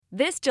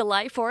This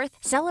July 4th,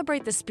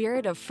 celebrate the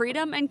spirit of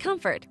freedom and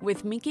comfort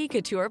with Minky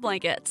Couture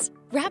blankets.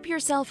 Wrap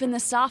yourself in the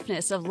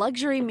softness of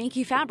luxury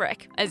Minky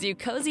fabric as you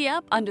cozy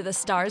up under the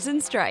stars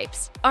and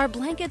stripes. Our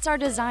blankets are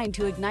designed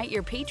to ignite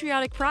your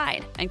patriotic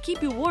pride and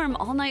keep you warm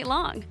all night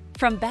long.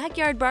 From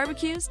backyard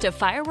barbecues to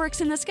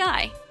fireworks in the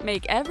sky,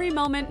 make every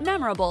moment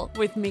memorable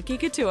with Minky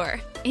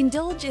Couture.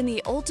 Indulge in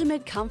the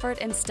ultimate comfort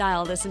and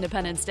style this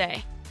Independence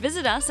Day.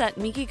 Visit us at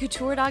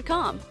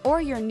minkycouture.com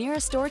or your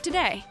nearest store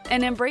today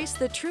and embrace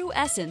the true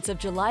essence of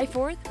July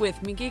 4th with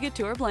Minky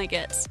Couture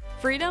blankets.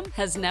 Freedom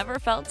has never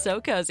felt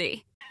so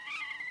cozy.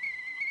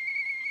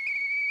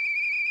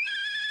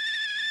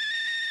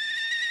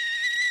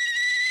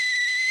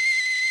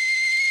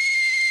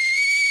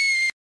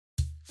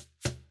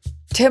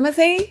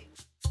 Timothy,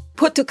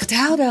 put the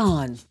kettle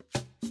on.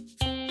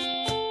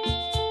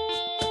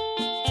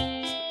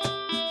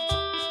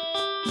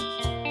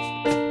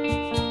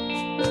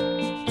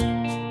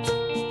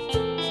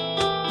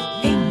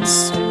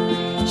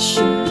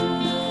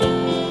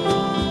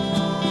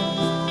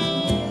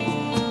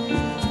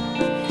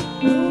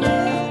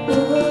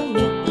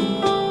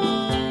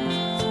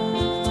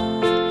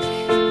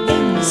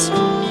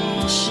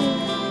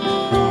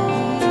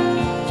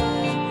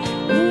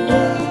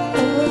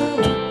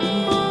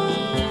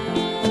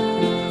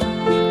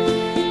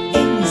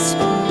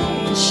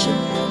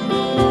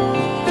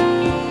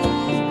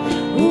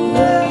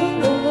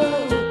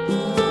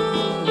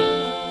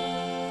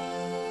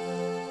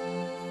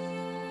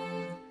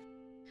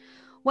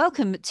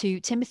 Welcome to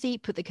Timothy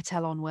Put the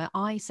Kettle On, where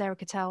I, Sarah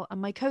Kettle,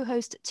 and my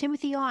co-host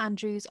Timothy R.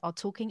 Andrews are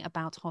talking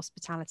about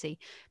hospitality,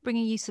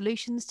 bringing you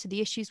solutions to the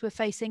issues we're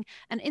facing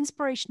and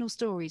inspirational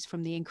stories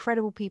from the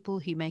incredible people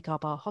who make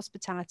up our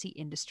hospitality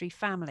industry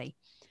family.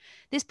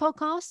 This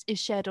podcast is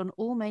shared on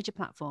all major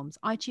platforms: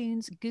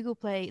 iTunes, Google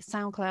Play,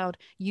 SoundCloud,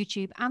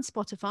 YouTube, and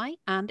Spotify,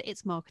 and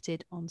it's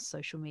marketed on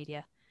social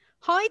media.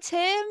 Hi,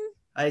 Tim.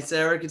 Hi,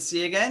 Sarah. Good to see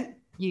you again.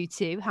 You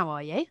too. How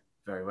are you?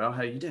 Very well.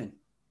 How are you doing?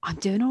 I'm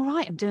doing all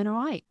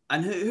right.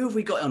 And who have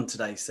we got on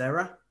today,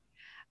 Sarah?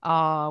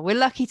 We're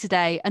lucky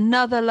today.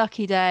 Another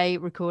lucky day,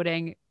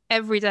 recording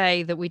every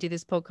day that we do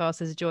this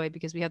podcast is a joy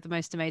because we have the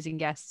most amazing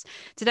guests.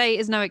 Today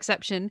is no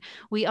exception.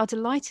 We are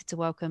delighted to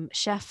welcome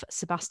Chef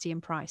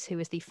Sebastian Price, who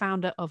is the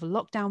founder of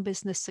lockdown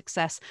business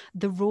success,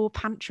 The Raw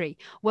Pantry.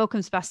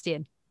 Welcome,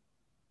 Sebastian.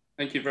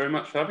 Thank you very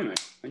much for having me.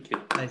 Thank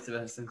you. Thanks,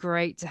 Sebastian.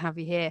 Great to have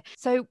you here.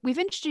 So we've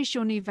introduced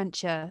your new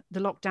venture,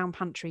 The Lockdown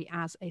Pantry,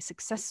 as a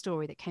success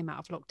story that came out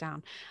of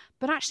lockdown.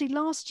 But actually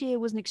last year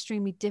was an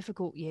extremely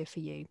difficult year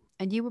for you.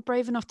 And you were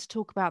brave enough to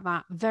talk about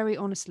that very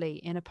honestly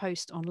in a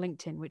post on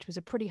LinkedIn, which was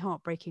a pretty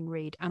heartbreaking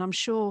read. And I'm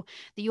sure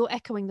that you're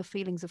echoing the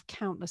feelings of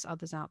countless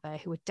others out there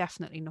who are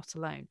definitely not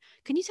alone.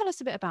 Can you tell us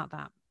a bit about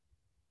that?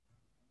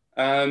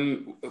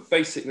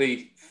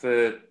 Basically,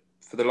 for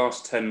the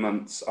last 10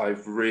 months,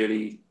 I've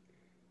really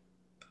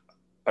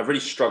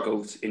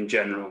struggled in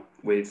general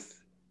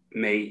with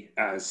me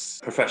as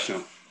a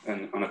professional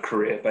and on a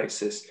career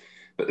basis.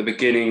 But the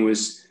beginning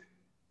was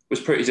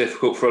pretty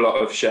difficult for a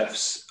lot of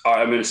chefs.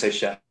 I'm going to say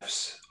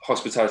chefs,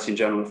 hospitality in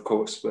general, of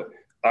course, but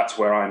that's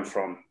where I'm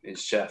from,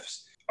 is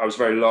chefs. I was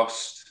very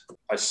lost.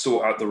 I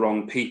sought out the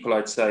wrong people,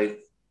 I'd say.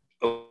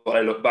 But I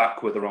look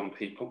back were the wrong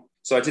people.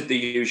 So I did the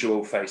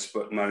usual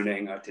Facebook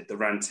moaning. I did the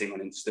ranting on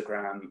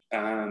Instagram.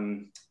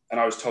 And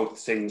I was told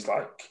things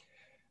like,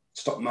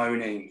 stop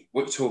moaning.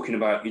 What you're talking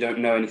about, you don't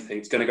know anything.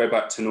 It's going to go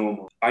back to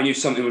normal. I knew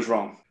something was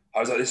wrong.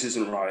 I was like, this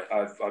isn't right.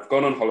 I've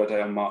gone on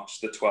holiday on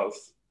March the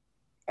 12th,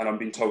 and I'm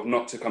being told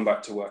not to come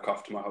back to work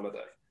after my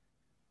holiday.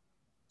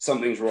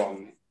 Something's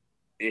wrong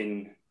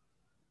in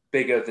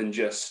bigger than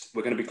just,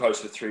 we're going to be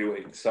closed for 3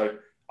 weeks. So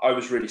I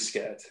was really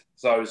scared.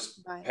 So I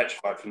was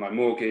petrified for my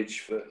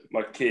mortgage, for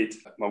my kid,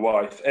 my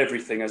wife,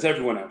 everything, as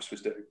everyone else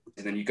was doing.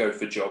 And then you go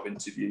for job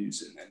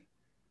interviews, and then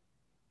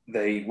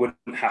they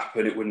wouldn't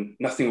happen.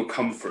 Nothing will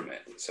come from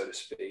it, so to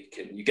speak.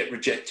 And you get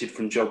rejected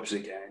from jobs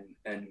again.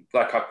 And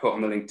like I put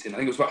on the LinkedIn, I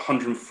think it was about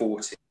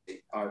 140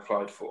 I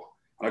applied for.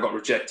 And I got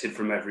rejected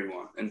from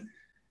everyone. And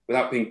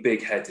without being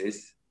big-headed,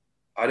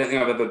 I don't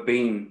think I've ever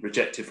been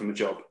rejected from a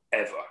job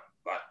ever.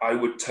 Like, I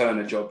would turn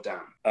a job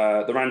down.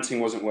 The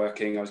ranting wasn't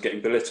working. I was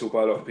getting belittled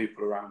by a lot of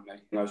people around me.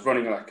 And I was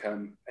running like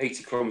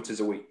 80 kilometers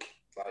a week,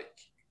 like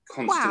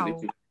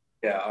constantly. Wow.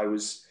 Yeah, I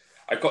was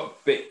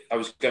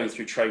going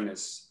through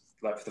trainers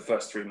like for the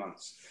first 3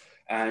 months.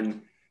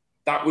 And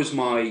that was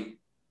like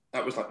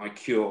my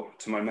cure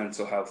to my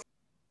mental health.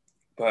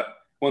 But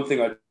one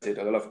thing I did,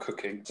 I love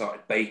cooking. I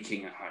started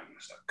baking at home. I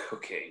started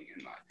cooking,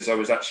 and because I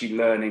was actually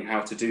learning how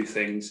to do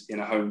things in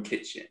a home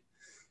kitchen.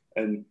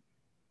 And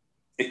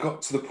it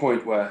got to the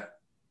point where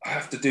I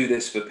have to do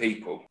this for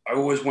people. I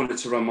always wanted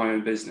to run my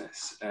own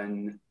business,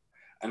 and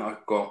I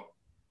got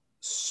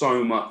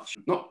so much,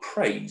 not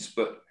praise,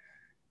 but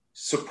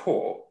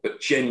support,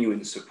 but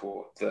genuine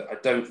support that I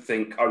don't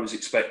think I was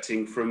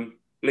expecting from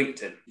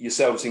LinkedIn,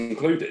 yourselves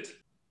included.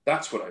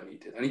 That's what I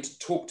needed. I need to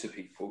talk to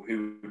people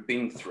who've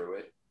been through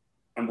it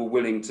and were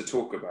willing to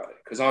talk about it,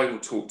 because I will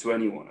talk to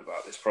anyone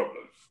about this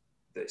problem,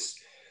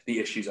 the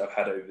issues I've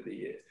had over the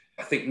year.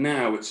 I think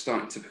now it's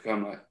starting to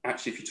become like,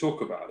 actually, if you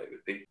talk about it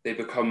with people, they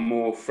become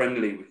more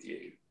friendly with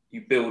you.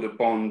 You build a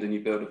bond and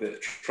you build a bit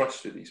of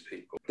trust with these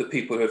people. The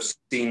people who have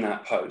seen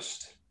that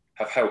post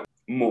have helped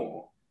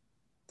more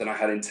than I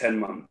had in 10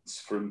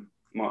 months from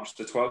March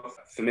the 12th.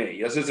 For me,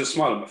 there's a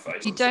smile on my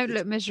face. You don't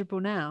look miserable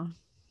now.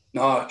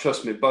 No,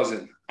 trust me,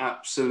 buzzing.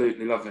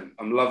 Absolutely loving.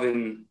 I'm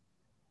loving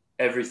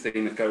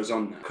everything that goes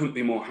on now. Couldn't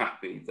be more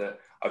happy that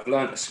I've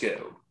learned a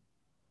skill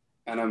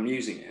and I'm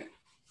using it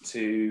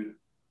to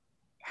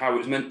how it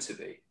was meant to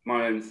be,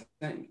 my own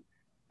thing.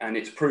 And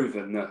it's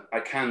proven that I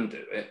can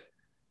do it.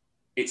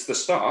 It's the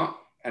start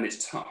and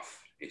it's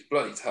tough. It's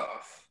bloody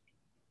tough,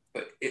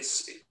 but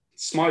it's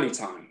smiley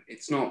time.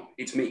 It's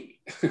me.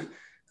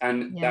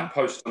 And that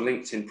post on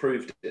LinkedIn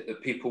proved it,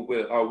 that people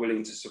are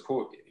willing to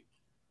support you.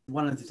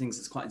 One of the things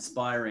that's quite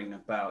inspiring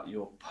about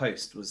your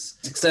post was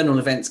external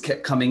events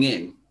kept coming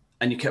in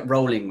and you kept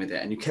rolling with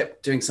it and you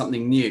kept doing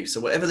something new. So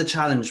whatever the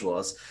challenge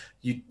was,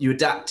 you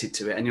adapted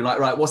to it and you're like,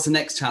 right, what's the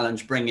next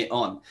challenge? Bring it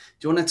on. Do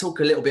you want to talk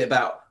a little bit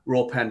about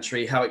Raw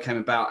Pantry, how it came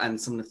about and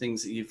some of the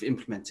things that you've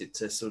implemented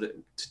to sort of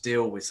to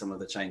deal with some of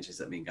the changes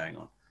that have been going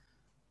on?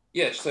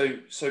 Yeah, so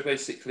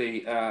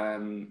basically,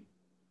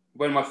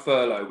 when my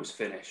furlough was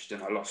finished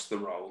and I lost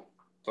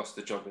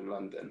the job in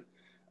London,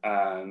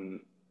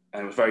 and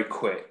it was very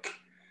quick,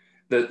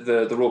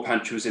 the Raw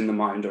Pantry was in the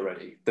mind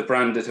already. The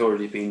brand had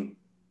already been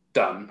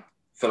done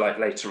for like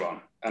later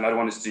on, and I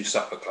wanted to do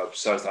supper clubs.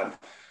 So I was like,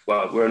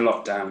 well, we're in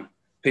lockdown.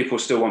 People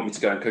still want me to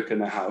go and cook in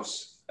their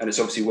house, and it's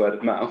obviously word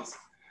of mouth.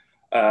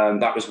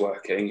 That was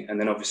working, and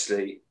then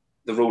obviously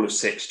the rule of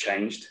 6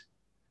 changed.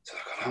 So I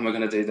thought, how am I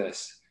going to do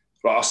this?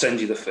 Right, I'll send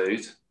you the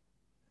food.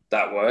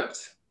 That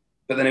worked.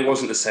 But then it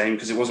wasn't the same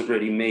because it wasn't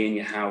really me in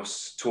your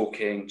house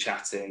talking,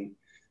 chatting,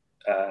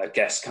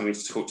 guests coming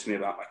to talk to me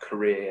about my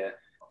career.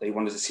 They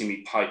wanted to see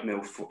me pipe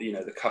mill,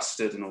 the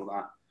custard and all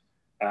that.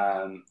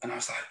 And I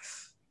was like,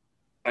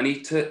 I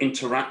need to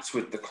interact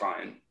with the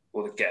client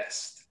or the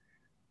guest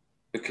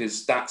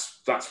because that's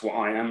what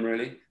I am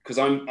really. Because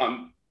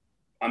I'm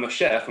a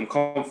chef, I'm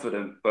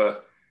confident,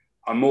 but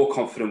I'm more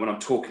confident when I'm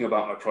talking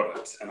about my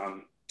product and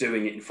I'm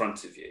doing it in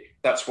front of you.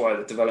 That's why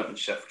the development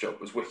chef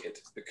job was wicked,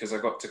 because I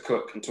got to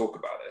cook and talk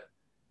about it.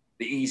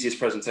 The easiest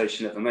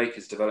presentation ever make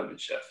is development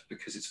chef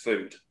because it's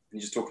food. And you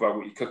just talk about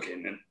what you're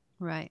cooking. And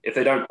right. If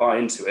they don't buy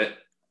into it,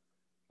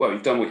 well,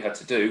 you've done what you had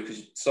to do because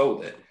you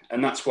sold it.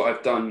 And that's what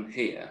I've done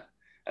here.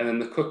 And then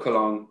the cook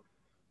along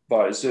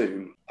via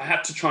Zoom, I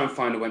had to try and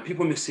find a way.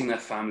 People are missing their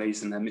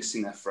families and they're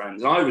missing their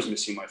friends. And I was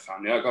missing my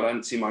family. I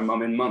hadn't seen my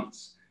mum in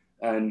months.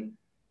 And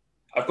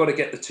I've got to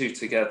get the two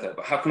together,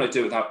 but how can I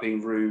do it without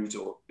being rude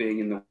or being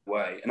in the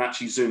way? And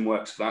actually Zoom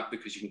works for that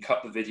because you can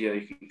cut the video,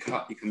 you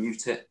can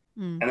mute it.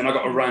 And then I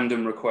got a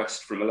random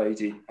request from a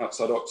lady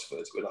outside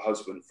Oxford with a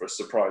husband for a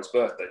surprise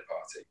birthday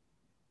party.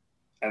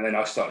 And then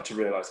I started to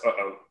realise, I've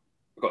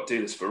got to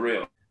do this for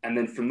real. And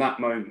then from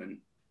that moment,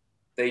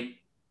 they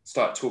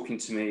start talking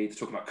to me, they're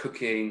talking about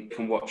cooking,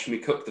 can watch me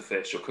cook the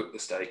fish or cook the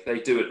steak. They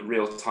do it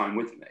real time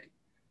with me.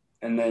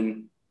 And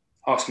then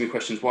asking me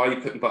questions, why are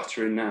you putting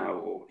butter in now?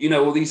 Or,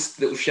 all these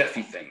little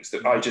chefy things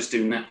that I just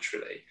do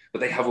naturally, but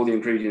they have all the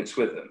ingredients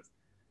with them.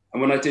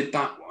 And when I did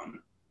that one,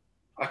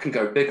 I can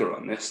go bigger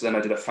on this. Then I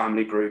did a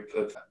family group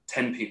of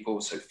 10 people,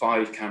 so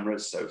 5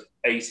 cameras, so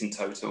 8 in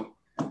total.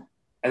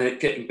 And it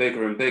getting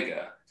bigger and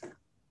bigger.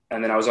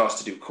 And then I was asked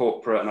to do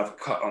corporate and I've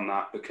cut on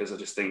that because I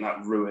just think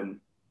that ruined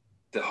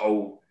the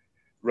whole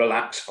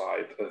relaxed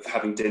vibe of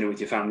having dinner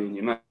with your family and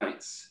your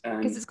mates.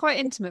 Because it's quite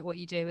intimate what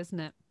you do, isn't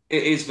it?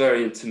 It is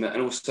very intimate,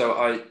 and also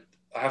I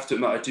have to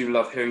admit I do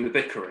love hearing the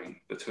bickering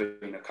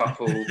between a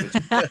couple.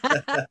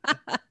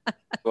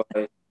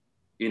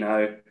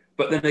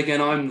 But then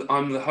again,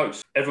 I'm the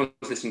host. Everyone's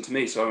listening to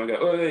me, so I'm gonna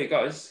go, "Oh, hey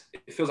guys!"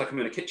 It feels like I'm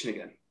in a kitchen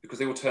again because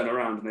they all turn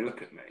around and they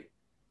look at me.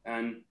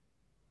 And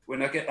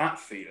when I get that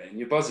feeling,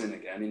 you're buzzing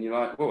again, and you're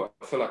like, "Whoa,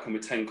 I feel like I'm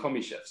with 10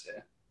 commie chefs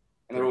here,"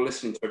 and they're all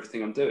listening to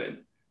everything I'm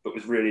doing, but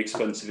with really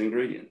expensive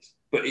ingredients.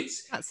 But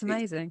that's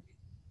amazing.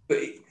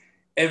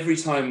 Every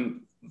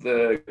time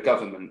the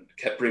government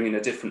kept bringing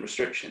a different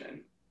restriction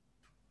in,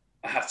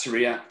 I had to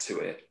react to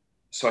it.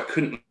 So I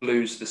couldn't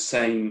lose the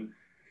same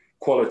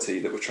quality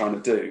that we're trying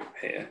to do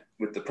here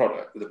with the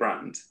product, with the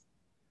brand.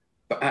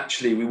 But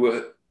actually we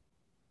were,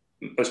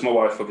 as my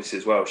wife obviously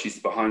as well, she's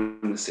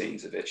behind the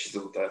scenes of it. She's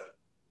all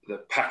the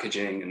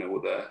packaging and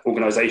all the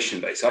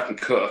organisation base. I can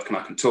cook and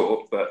I can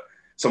talk, but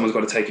someone's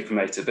got to take it from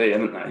A to B,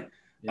 haven't they?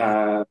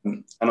 Yeah.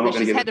 And I'm not going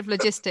to give head of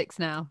logistics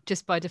now,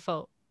 just by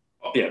default.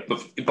 Yeah,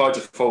 but by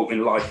default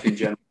in life in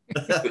general.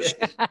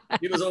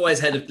 He was always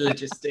head of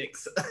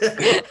logistics.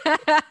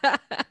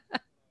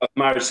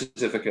 Marriage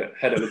certificate,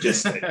 head of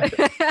logistics.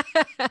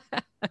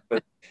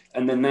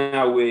 And then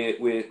now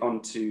we're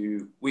on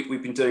to,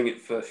 we've been doing it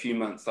for a few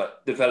months,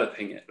 like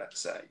developing it, let's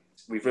say.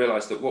 We've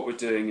realised that what we're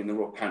doing in the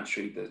Raw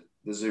Pantry,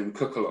 the Zoom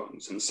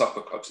cook-alongs and the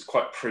supper clubs is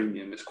quite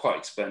premium, it's quite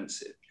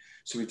expensive.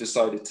 So we've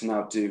decided to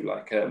now do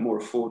like a more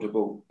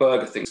affordable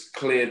burger thing. It's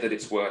clear that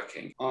it's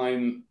working.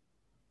 I'm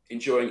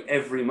enjoying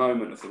every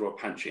moment of the Royal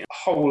Pantry. A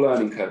whole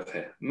learning curve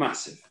here,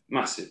 massive.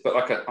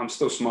 But I'm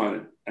still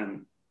smiling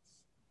and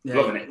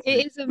loving it.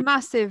 It is a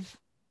massive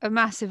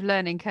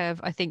learning curve,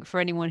 I think, for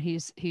anyone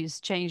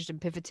who's changed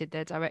and pivoted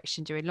their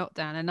direction during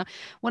lockdown. And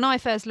when I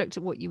first looked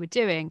at what you were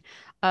doing,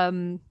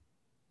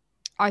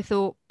 I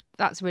thought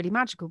that's really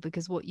magical,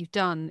 because what you've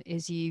done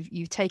is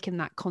you've taken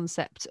that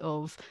concept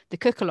of the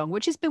cook along,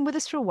 which has been with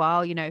us for a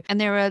while, and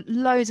there are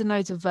loads and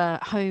loads of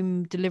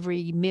home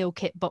delivery meal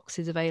kit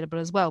boxes available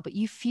as well, but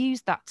you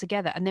fused that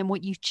together. And then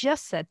what you've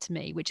just said to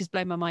me, which has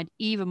blown my mind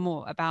even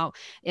more, about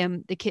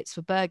the kits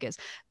for burgers.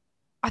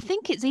 I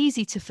think it's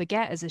easy to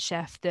forget as a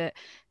chef that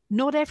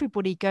not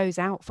everybody goes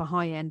out for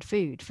high-end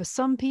food. For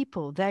some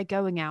people, their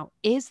going out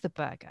is the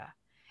burger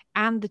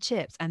and the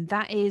chips, and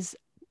that is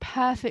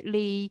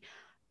perfectly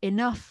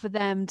enough for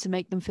them to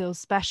make them feel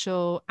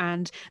special,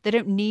 and they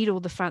don't need all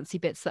the fancy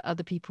bits that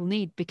other people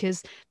need,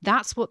 because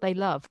that's what they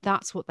love,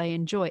 that's what they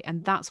enjoy,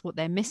 and that's what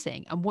they're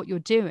missing. And what you're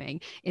doing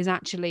is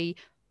actually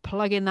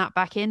plugging that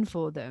back in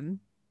for them.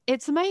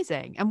 It's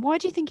amazing. And why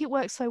do you think it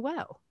works so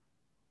well?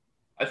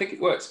 I think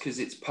it works because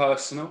it's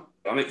personal.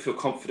 I make me feel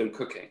confident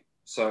cooking.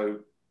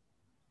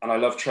 And I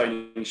love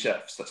training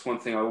chefs. That's one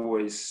thing I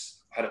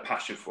always had a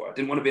passion for. I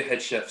didn't want to be a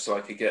head chef so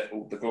I could get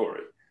all the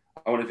glory.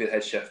 I want to be a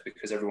head chef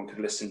because everyone could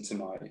listen to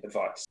my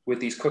advice. With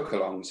these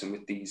cook-alongs and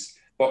with these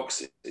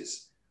boxes,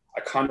 I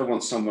kind of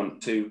want someone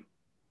to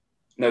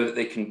know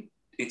that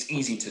it's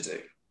easy to do,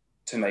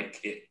 to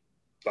make it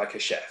like a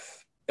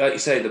chef. Like you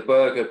say, the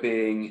burger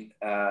being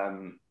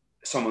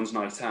someone's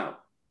night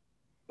out.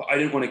 But I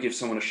didn't want to give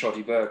someone a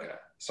shoddy burger.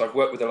 So I've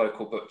worked with a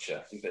local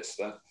butcher in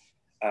Bicester.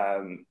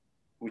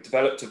 We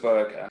developed a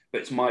burger, but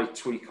it's my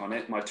tweak on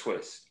it, my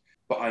twist.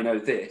 But I know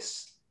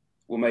this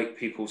will make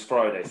people's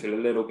Friday feel a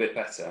little bit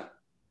better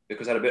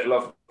because I had a bit of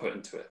love put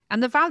into it.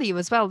 And the value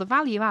as well, the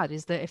value add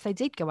is that if they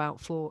did go out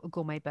for a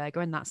gourmet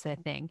burger and that's their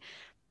thing,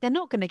 they're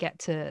not going to get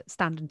to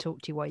stand and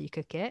talk to you while you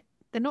cook it.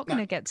 They're not going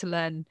to get to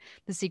learn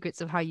the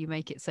secrets of how you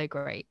make it so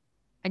great.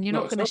 And you're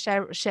not going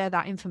to share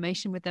that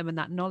information with them and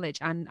that knowledge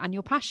and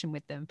your passion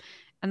with them.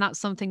 And that's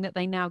something that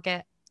they now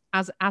get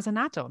as an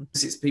add-on.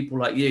 It's people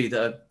like you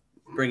that are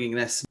bringing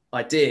this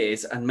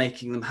ideas and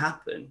making them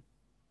happen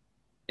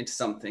into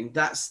something.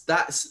 That's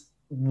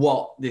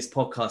what this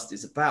podcast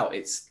is about.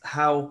 It's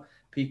how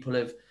people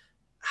have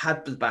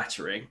had the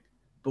battering,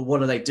 but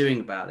what are they doing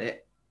about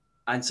it?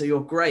 And so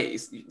you're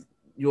great.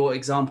 Your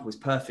example is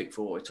perfect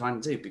for what we're trying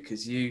to do,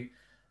 because you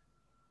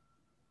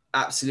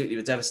absolutely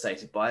were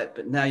devastated by it,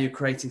 but now you're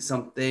creating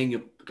something,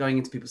 you're going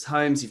into people's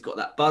homes, you've got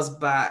that buzz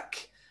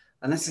back,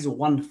 and this is all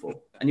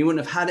wonderful. And you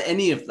wouldn't have had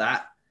any of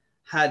that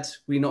had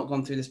we not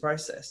gone through this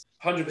process.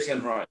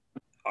 100% right.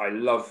 I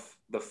love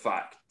the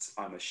fact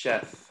I'm a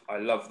chef. I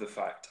love the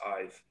fact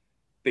I've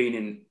been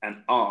in and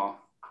are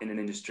in an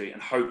industry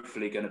and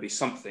hopefully going to be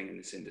something in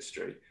this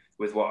industry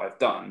with what I've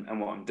done and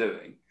what I'm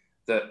doing,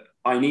 that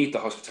I need the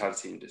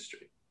hospitality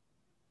industry.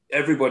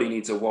 Everybody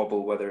needs a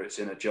wobble, whether it's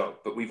in a job,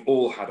 but we've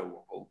all had a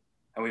wobble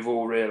and we've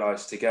all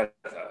realised together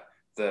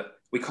that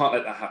we can't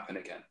let that happen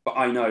again. But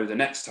I know the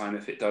next time,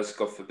 if it does,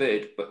 God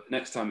forbid, but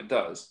next time it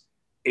does,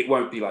 it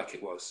won't be like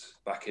it was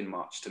back in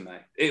March to May.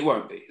 It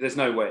won't be. There's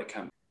no way it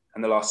can be.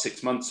 And the last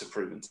 6 months have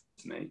proven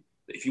to me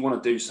that if you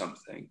want to do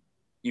something,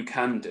 you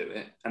can do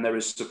it, and there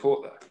is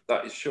support there.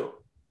 That is sure,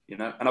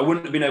 And I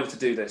wouldn't have been able to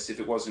do this if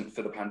it wasn't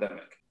for the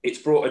pandemic. It's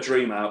brought a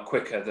dream out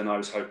quicker than I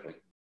was hoping.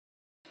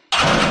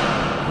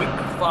 Quick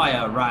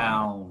fire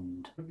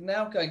round. We're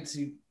now going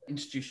to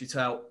introduce you to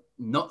our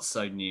not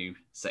so new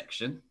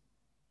section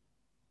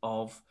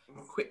of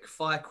quick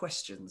fire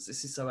questions.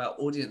 This is so our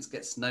audience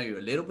gets to know you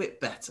a little bit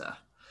better.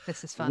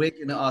 This is fun. We're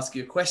going to ask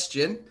you a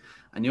question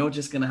and you're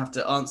just going to have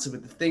to answer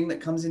with the thing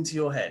that comes into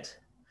your head.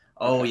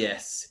 Oh,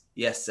 yes.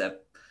 Yes, Seb.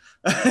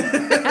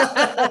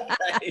 Okay.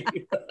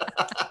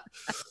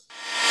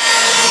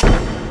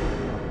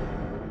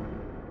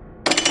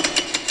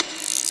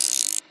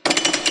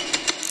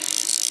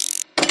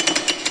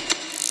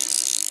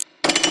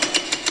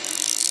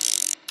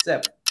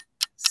 Seb,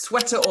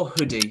 sweater or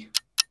hoodie?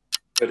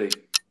 Hoodie.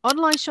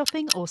 Online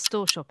shopping or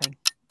store shopping?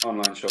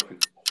 Online shopping.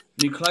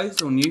 New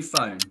clothes or new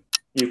phone?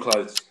 New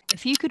clothes.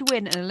 If you could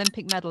win an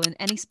Olympic medal in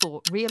any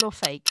sport, real or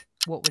fake,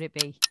 what would it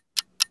be?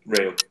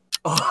 Real.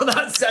 Oh,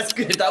 that's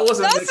good. That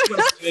wasn't the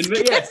question,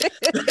 but yes,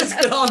 that's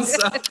a good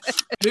answer.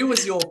 Who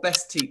was your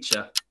best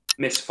teacher?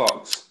 Miss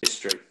Fox,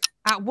 history.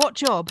 At what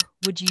job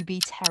would you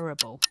be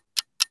terrible?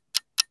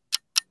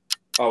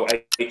 Oh,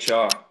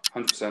 HR,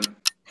 100%.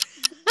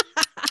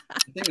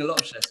 I think a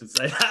lot of chefs would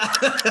say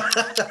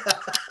that.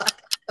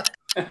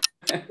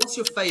 What's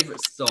your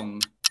favourite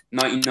song?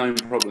 99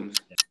 Problems.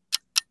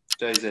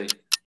 Jay-Z.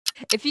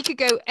 If you could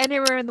go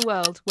anywhere in the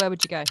world, where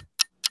would you go?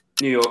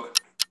 New York.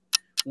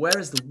 Where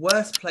is the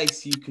worst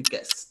place you could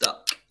get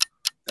stuck?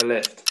 A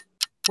lift.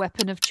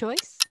 Weapon of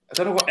choice? I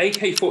don't know what,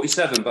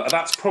 AK-47, but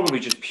that's probably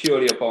just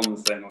purely a Bond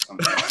thing or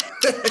something.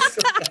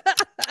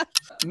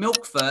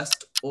 Milk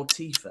first or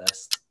tea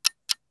first?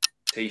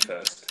 Tea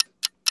first.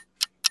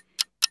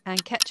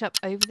 And ketchup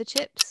over the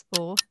chips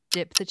or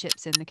dip the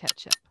chips in the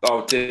ketchup?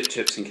 Oh, dip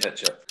chips in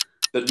ketchup.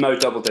 But no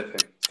double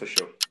dipping, for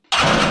sure.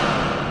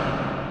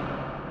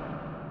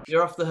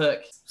 You're off the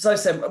hook. So,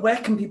 Seb, where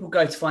can people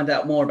go to find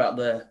out more about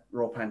the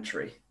Raw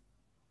Pantry?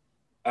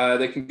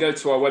 They can go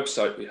to our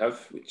website we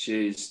have, which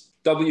is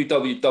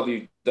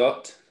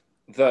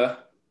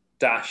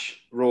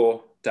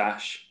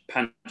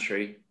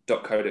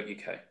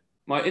www.the-raw-pantry.co.uk.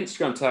 My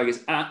Instagram tag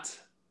is at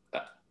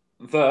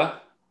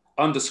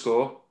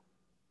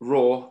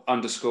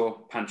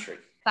 @the_raw_pantry.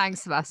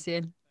 Thanks,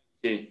 Sebastian.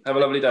 Thank you. Have a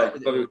lovely day.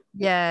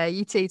 Yeah,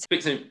 you too.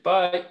 Speak soon.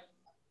 Bye.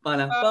 Bye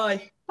now.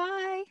 Bye.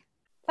 Bye.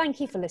 Thank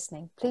you for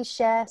listening. Please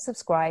share,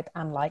 subscribe,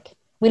 and like.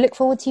 We look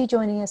forward to you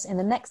joining us in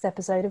the next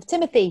episode of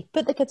Timothy,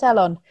 Put the Kettle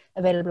On,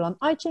 available on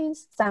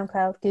iTunes,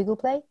 SoundCloud, Google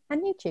Play,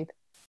 and YouTube.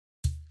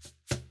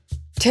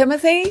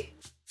 Timothy,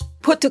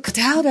 put the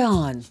kettle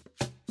on.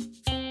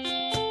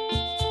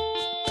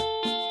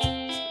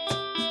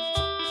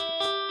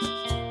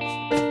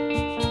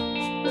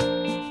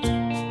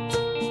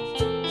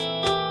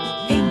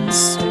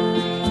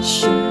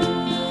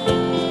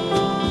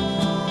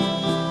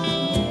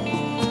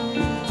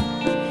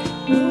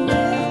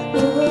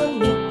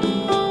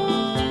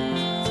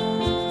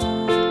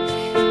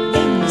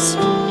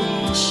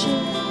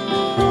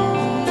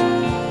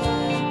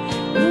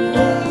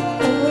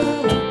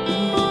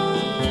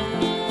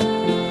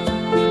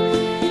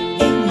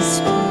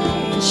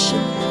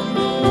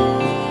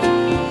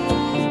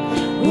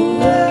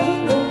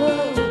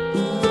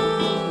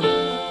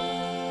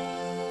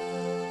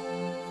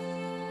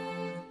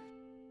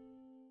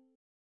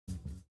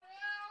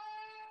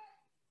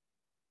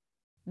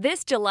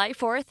 This July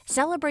 4th,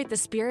 celebrate the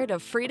spirit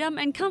of freedom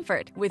and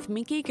comfort with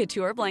Minky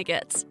Couture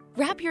blankets.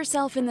 Wrap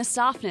yourself in the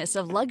softness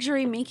of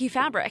luxury Minky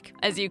fabric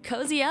as you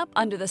cozy up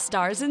under the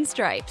stars and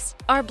stripes.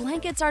 Our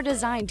blankets are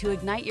designed to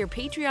ignite your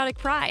patriotic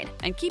pride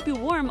and keep you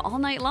warm all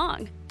night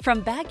long. From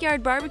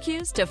backyard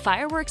barbecues to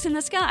fireworks in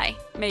the sky,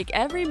 make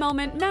every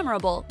moment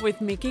memorable with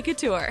Minky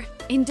Couture.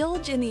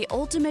 Indulge in the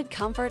ultimate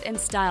comfort and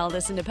style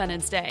this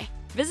Independence Day.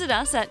 Visit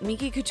us at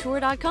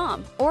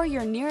minkycouture.com or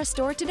your nearest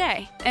store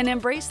today and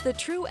embrace the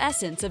true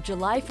essence of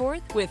July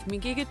 4th with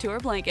Minky Couture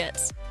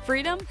blankets.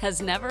 Freedom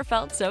has never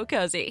felt so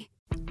cozy.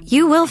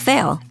 You will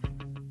fail.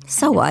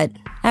 So what?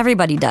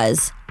 Everybody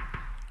does.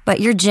 But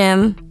your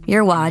gym,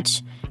 your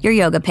watch, your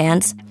yoga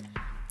pants,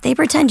 they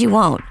pretend you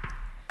won't.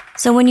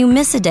 So when you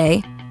miss a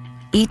day,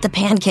 eat the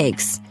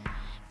pancakes.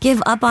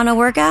 Give up on a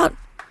workout?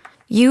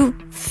 You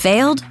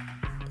failed?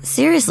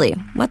 Seriously,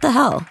 what the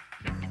hell?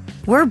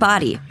 We're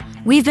Body.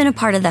 We've been a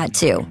part of that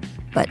too,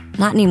 but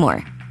not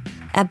anymore.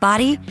 At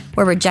Body,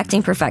 we're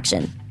rejecting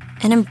perfection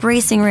and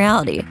embracing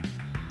reality.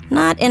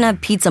 Not in a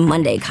Pizza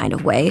Monday kind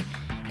of way,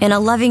 in a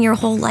loving your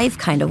whole life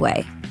kind of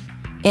way.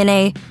 In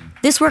a,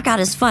 this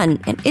workout is fun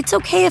and it's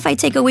okay if I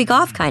take a week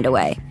off kind of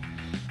way.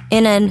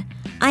 In an,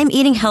 I'm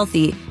eating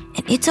healthy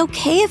and it's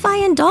okay if I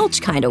indulge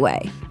kind of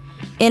way.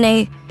 In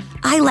a,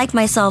 I like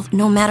myself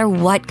no matter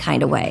what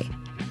kind of way.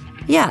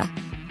 Yeah,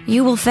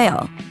 you will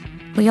fail.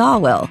 We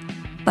all will.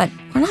 But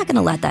we're not going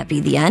to let that be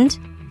the end.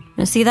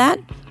 You see that?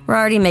 We're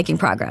already making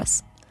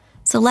progress.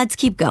 So let's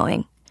keep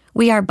going.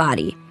 We are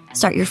Body.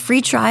 Start your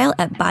free trial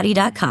at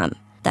body.com.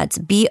 That's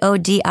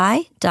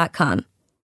BODI.com.